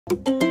Hello,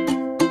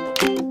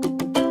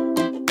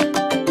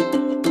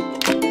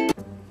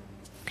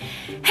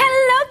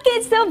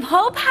 kids of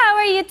hope. How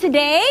are you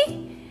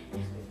today?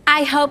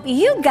 I hope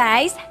you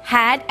guys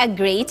had a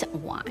great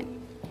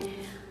one.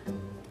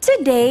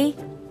 Today,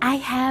 I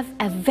have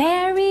a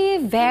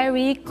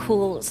very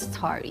cool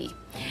story.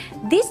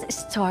 This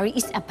story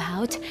is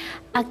about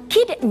a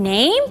kid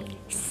named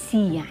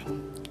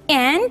Sian.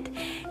 And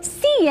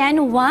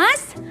Sian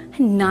was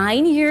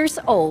 9 years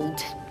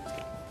old.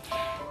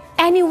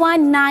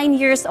 Anyone 9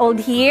 years old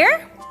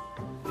here?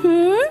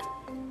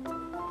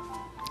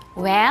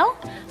 Well,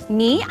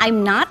 me,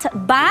 I'm not,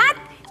 but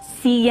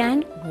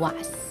Sian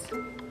was.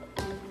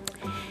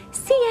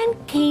 Sian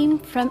came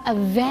from a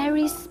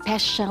very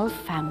special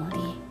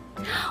family.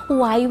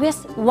 Why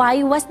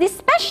was this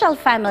special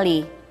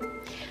family?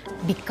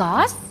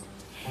 Because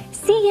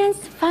Sian's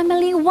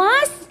family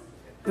was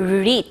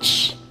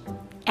rich.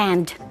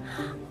 And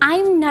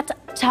I'm not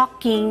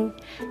talking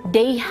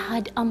they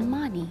had a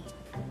money.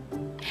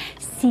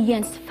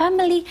 Sian's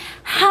family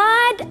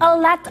had a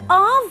lot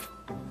of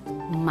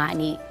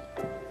money.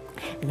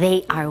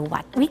 They are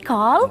what we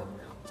call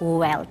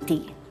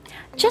wealthy.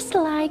 Just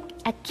like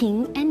a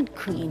king and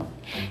queen,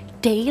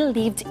 they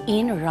lived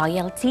in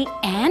royalty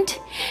and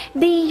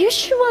they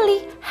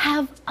usually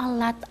have a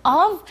lot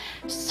of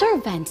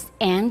servants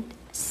and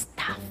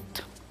staff.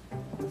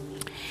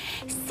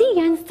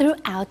 Sian,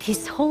 throughout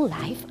his whole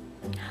life,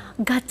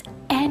 got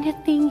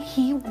anything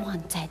he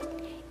wanted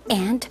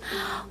and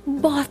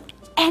bought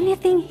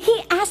anything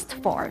he asked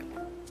for.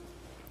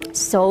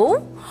 So,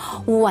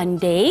 one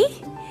day,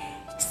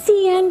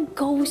 Sian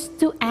goes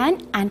to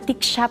an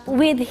antique shop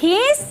with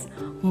his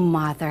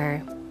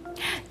mother.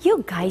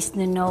 You guys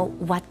know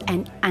what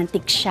an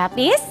antique shop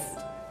is?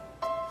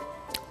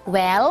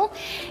 Well,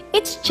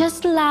 it's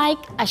just like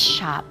a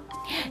shop.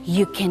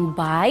 You can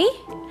buy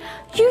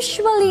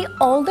usually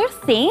older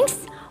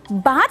things,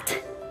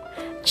 but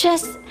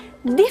just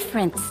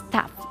different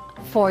stuff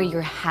for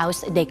your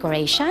house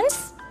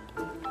decorations,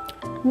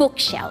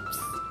 bookshelves.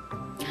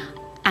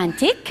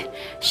 Antique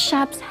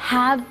shops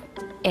have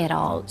it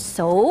all.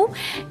 So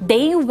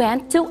they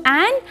went to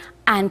an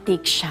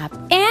antique shop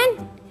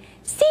and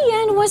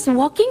Sian was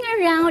walking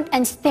around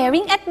and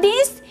staring at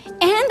this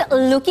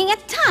and looking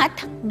at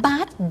that.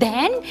 But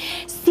then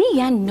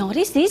Sian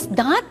notices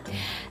that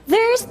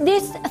there's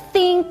this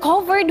thing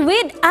covered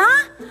with a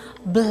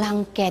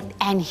blanket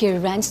and he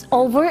runs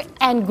over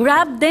and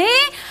grabs the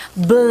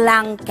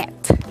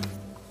blanket.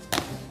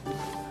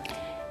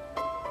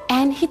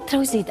 And he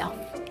throws it off.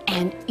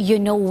 And you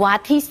know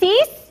what he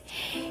sees?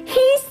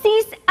 He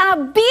sees a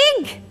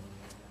big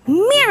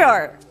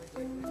mirror.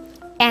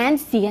 And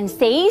Sian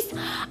says,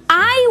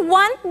 I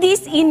want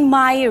this in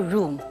my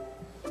room.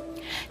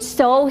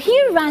 So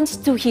he runs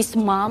to his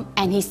mom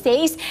and he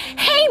says,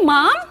 Hey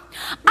mom,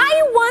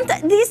 I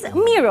want this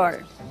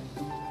mirror.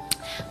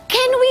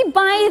 Can we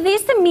buy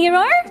this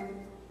mirror?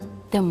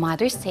 The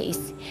mother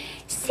says,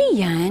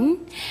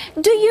 Sian,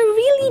 do you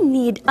really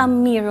need a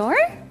mirror?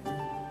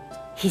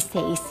 He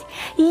says,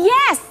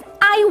 Yes,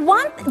 I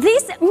want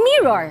this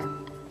mirror.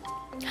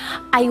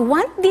 I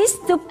want this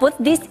to put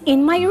this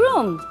in my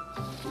room.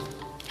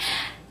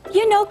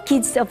 You know,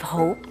 kids of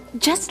hope,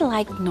 just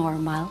like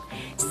normal,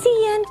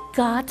 Sian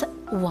got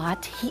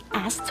what he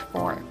asked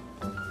for.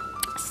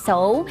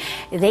 So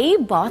they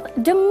bought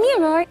the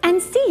mirror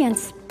and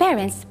Sian's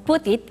parents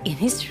put it in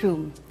his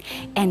room.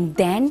 And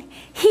then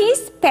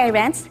his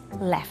parents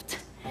left.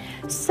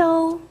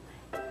 So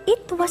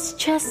it was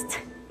just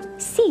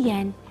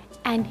Sian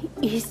and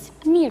his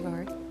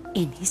mirror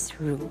in his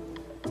room.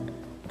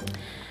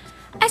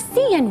 As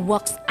Sian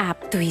walks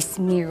up to his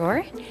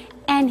mirror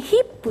and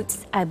he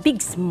puts a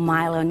big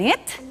smile on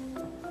it.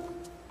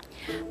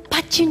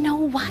 But you know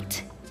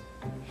what?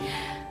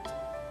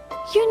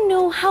 You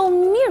know how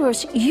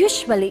mirrors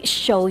usually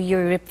show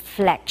your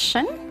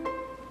reflection?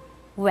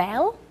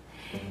 Well,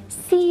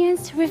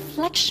 Sian's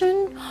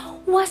reflection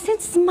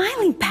wasn't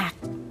smiling back.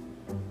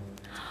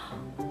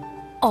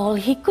 All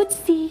he could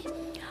see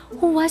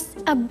was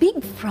a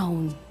big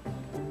frown.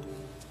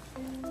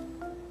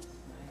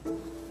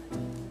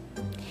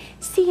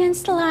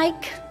 Sian's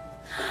like,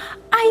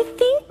 I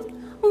think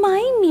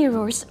my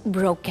mirror's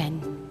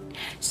broken.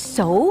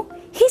 So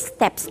he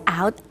steps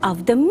out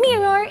of the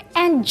mirror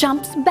and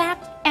jumps back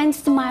and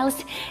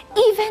smiles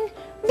even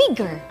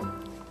bigger.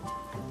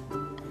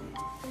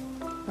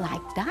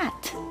 Like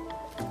that.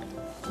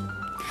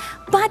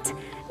 But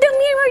the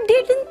mirror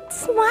didn't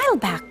smile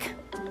back.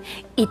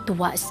 It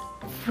was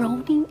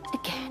frowning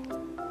again.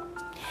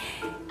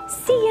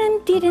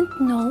 Sian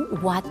didn't know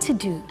what to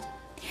do.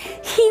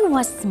 He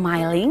was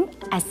smiling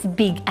as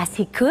big as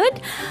he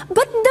could,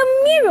 but the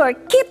mirror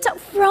kept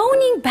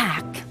frowning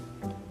back.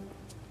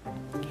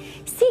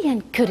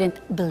 Sian couldn't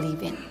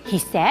believe it. He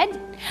said,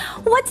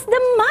 "What's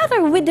the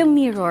matter with the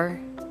mirror?"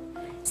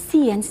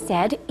 Sian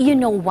said, "You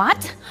know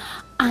what?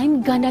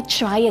 I'm gonna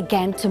try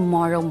again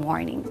tomorrow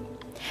morning."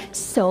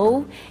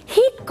 So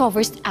he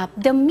covers up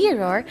the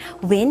mirror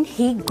when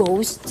he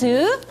goes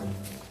to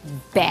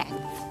bed.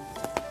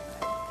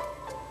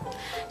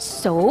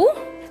 So,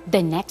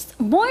 the next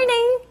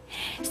morning,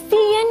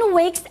 Cian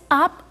wakes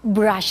up,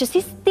 brushes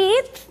his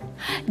teeth,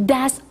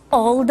 does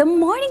all the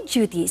morning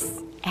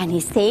duties, and he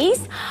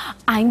says,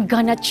 I'm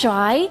gonna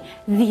try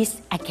this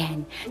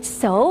again.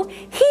 So,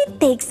 he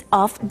takes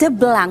off the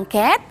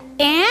blanket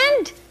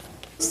and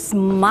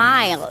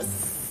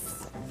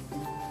smiles.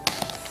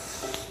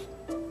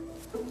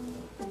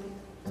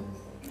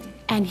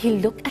 And he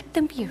looked at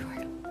the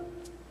mirror.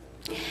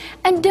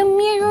 And the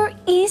mirror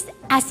is,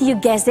 as you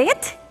guess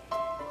it,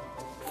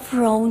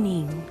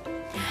 frowning.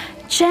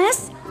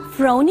 Just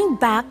frowning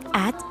back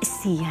at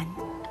Cian.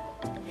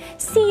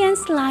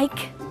 Cian's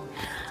like,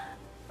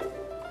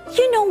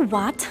 you know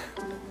what?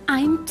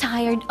 I'm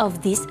tired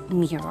of this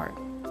mirror.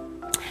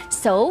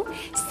 So,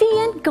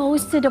 Cian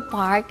goes to the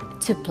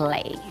park to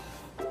play.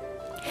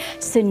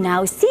 So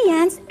now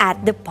Cian's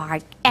at the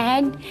park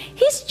and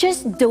he's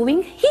just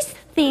doing his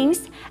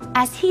things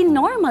as he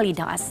normally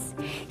does.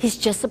 He's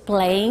just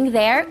playing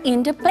there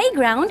in the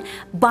playground,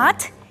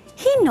 but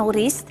he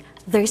noticed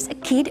there's a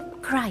kid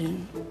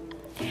crying.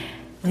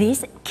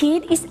 This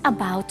kid is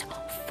about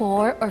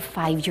 4 or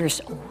 5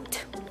 years old.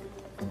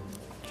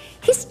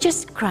 He's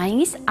just crying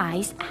his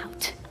eyes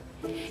out.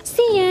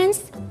 Cian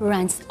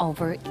runs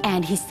over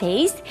and he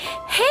says,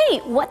 "Hey,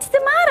 what's the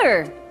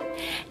matter?"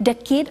 The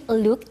kid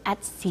looked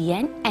at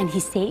Cian and he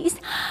says,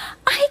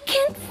 "I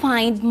can't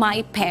find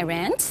my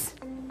parents.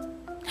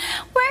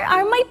 Where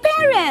are my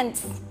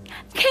parents?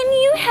 Can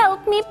you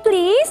help me,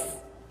 please?"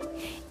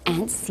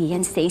 And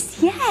Cian says,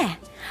 "Yeah,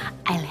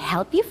 I'll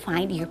help you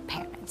find your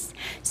parents."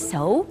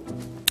 So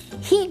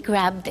he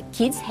grabbed the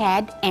kid's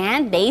head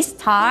and they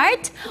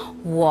start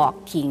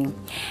walking.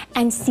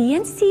 And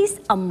Cian sees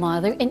a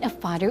mother and a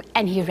father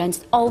and he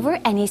runs over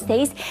and he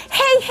says,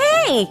 "Hey,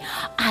 hey,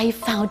 I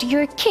found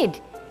your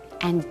kid."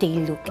 And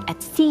they look at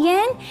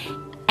Cian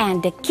and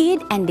the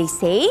kid and they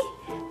say,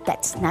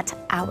 "That's not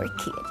our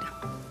kid."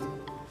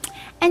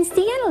 And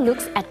Cian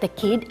looks at the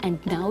kid and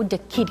now the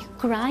kid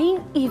crying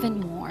even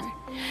more.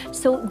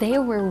 So they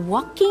were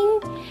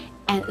walking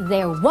and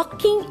they're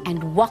walking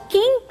and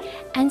walking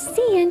and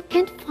Cian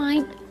can't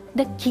find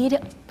the kid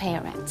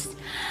parents.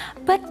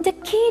 But the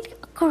kid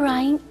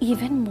crying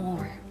even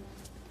more.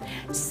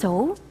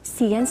 So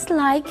Cian's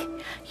like,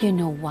 you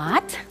know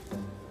what?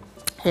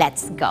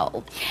 Let's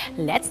go.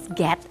 Let's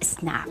get a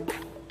snack.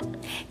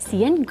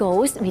 Cian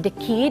goes with the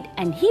kid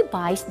and he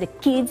buys the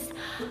kids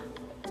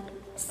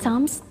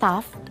some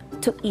stuff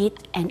to eat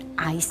and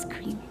ice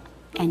cream.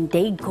 And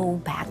they go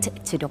back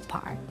to the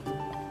park.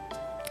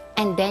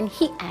 And then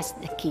he asked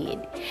the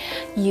kid,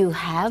 "You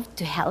have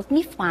to help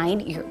me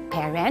find your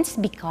parents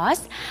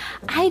because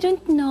I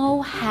don't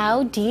know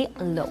how they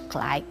look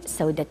like."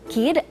 So the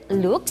kid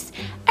looks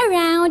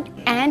around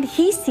and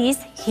he sees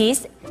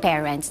his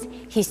parents.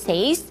 He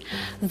says,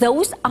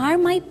 "Those are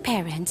my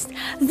parents.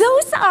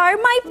 Those are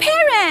my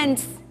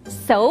parents."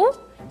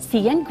 So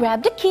Cian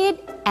grabbed the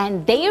kid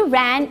and they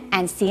ran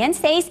and Cian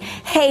says,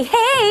 "Hey,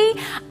 hey,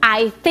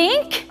 I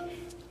think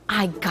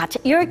I got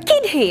your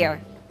kid here."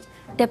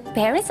 The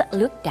parents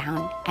looked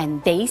down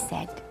and they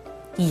said,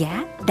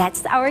 "Yeah,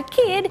 that's our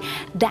kid.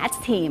 That's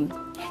him."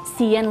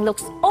 Cian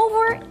looks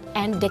over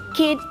and the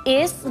kid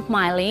is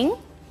smiling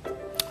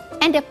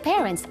and the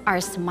parents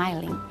are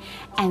smiling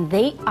and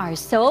they are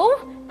so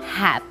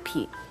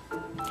happy.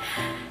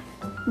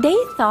 They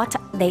thought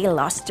they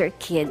lost their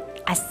kid.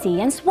 As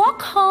Cian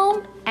walked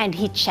home and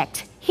he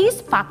checked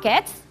his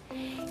pockets,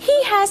 he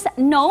has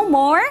no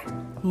more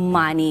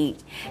money.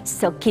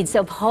 So Kids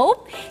of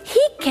Hope,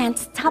 he can't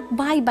stop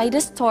by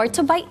the store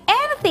to buy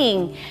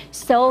anything.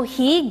 So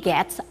he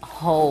gets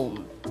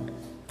home.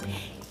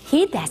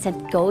 He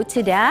doesn't go to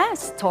the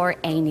store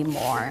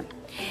anymore.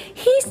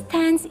 He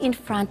stands in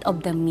front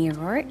of the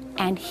mirror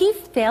and he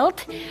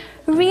felt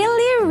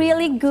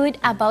really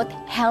good about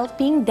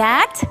helping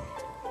that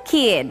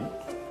kid.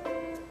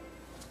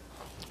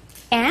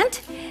 And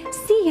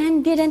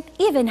Cian didn't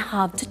even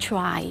have to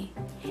try.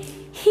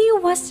 He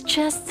was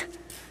just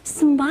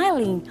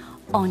smiling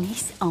on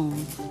his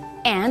own.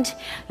 And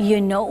you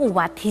know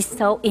what he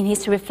saw in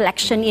his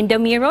reflection in the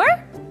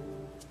mirror?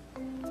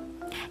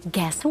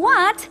 Guess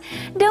what?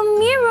 The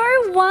mirror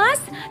was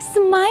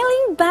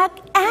smiling back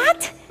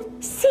at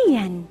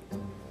Cian.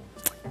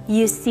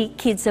 You see,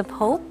 Kids of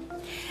Hope,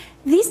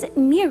 this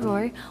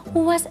mirror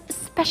was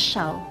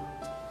special.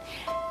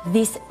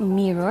 This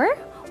mirror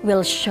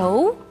will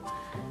show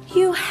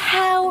you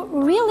how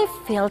really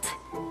felt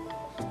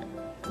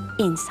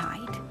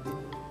inside.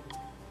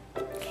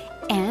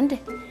 And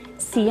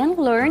Cian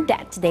learned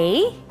that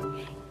day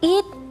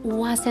it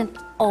wasn't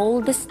all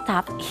the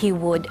stuff he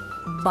would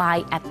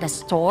buy at the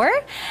store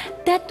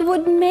that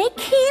would make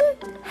him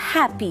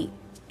happy.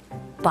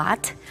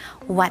 But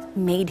what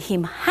made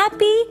him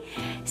happy,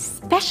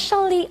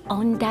 especially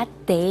on that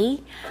day,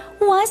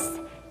 was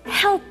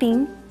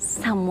helping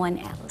someone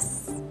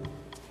else.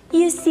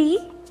 You see,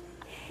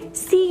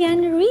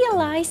 Cian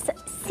realized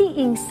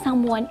seeing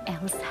someone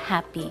else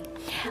happy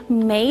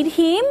made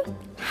him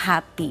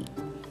happy.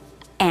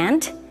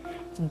 And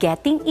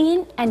getting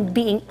in and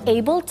being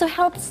able to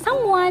help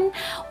someone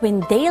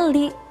when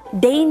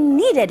they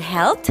needed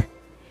help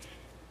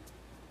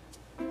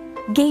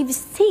gave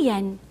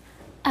Sian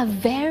a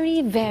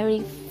very,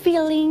 very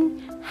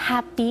feeling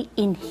happy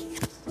in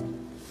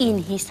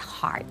his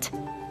heart.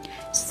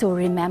 So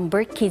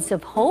remember, Kids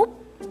of Hope,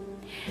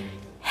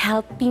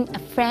 helping a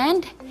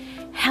friend,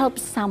 help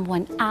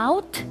someone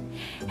out,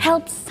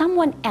 help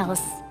someone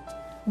else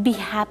be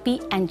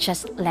happy, and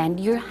just lend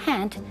your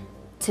hand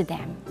to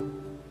them.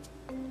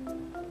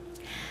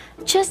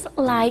 Just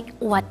like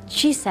what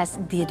Jesus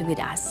did with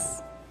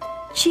us.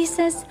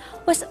 Jesus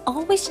was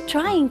always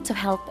trying to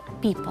help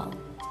people.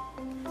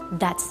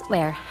 That's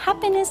where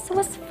happiness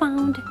was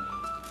found,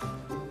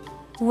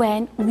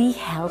 when we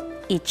help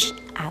each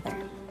other.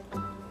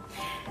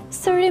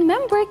 So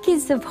remember,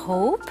 Kids of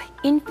Hope,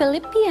 in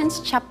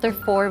Philippians chapter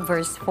 4,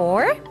 verse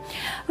 4,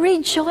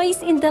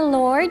 rejoice in the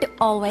Lord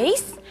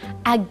always.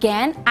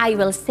 Again, I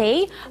will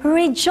say,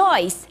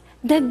 rejoice.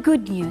 The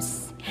good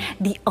news.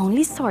 The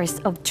only source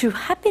of true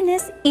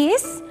happiness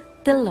is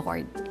the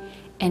Lord.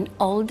 And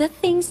all the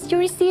things you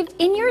receive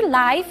in your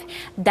life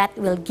that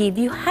will give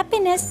you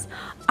happiness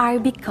are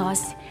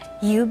because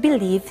you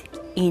believe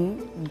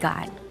in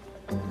God.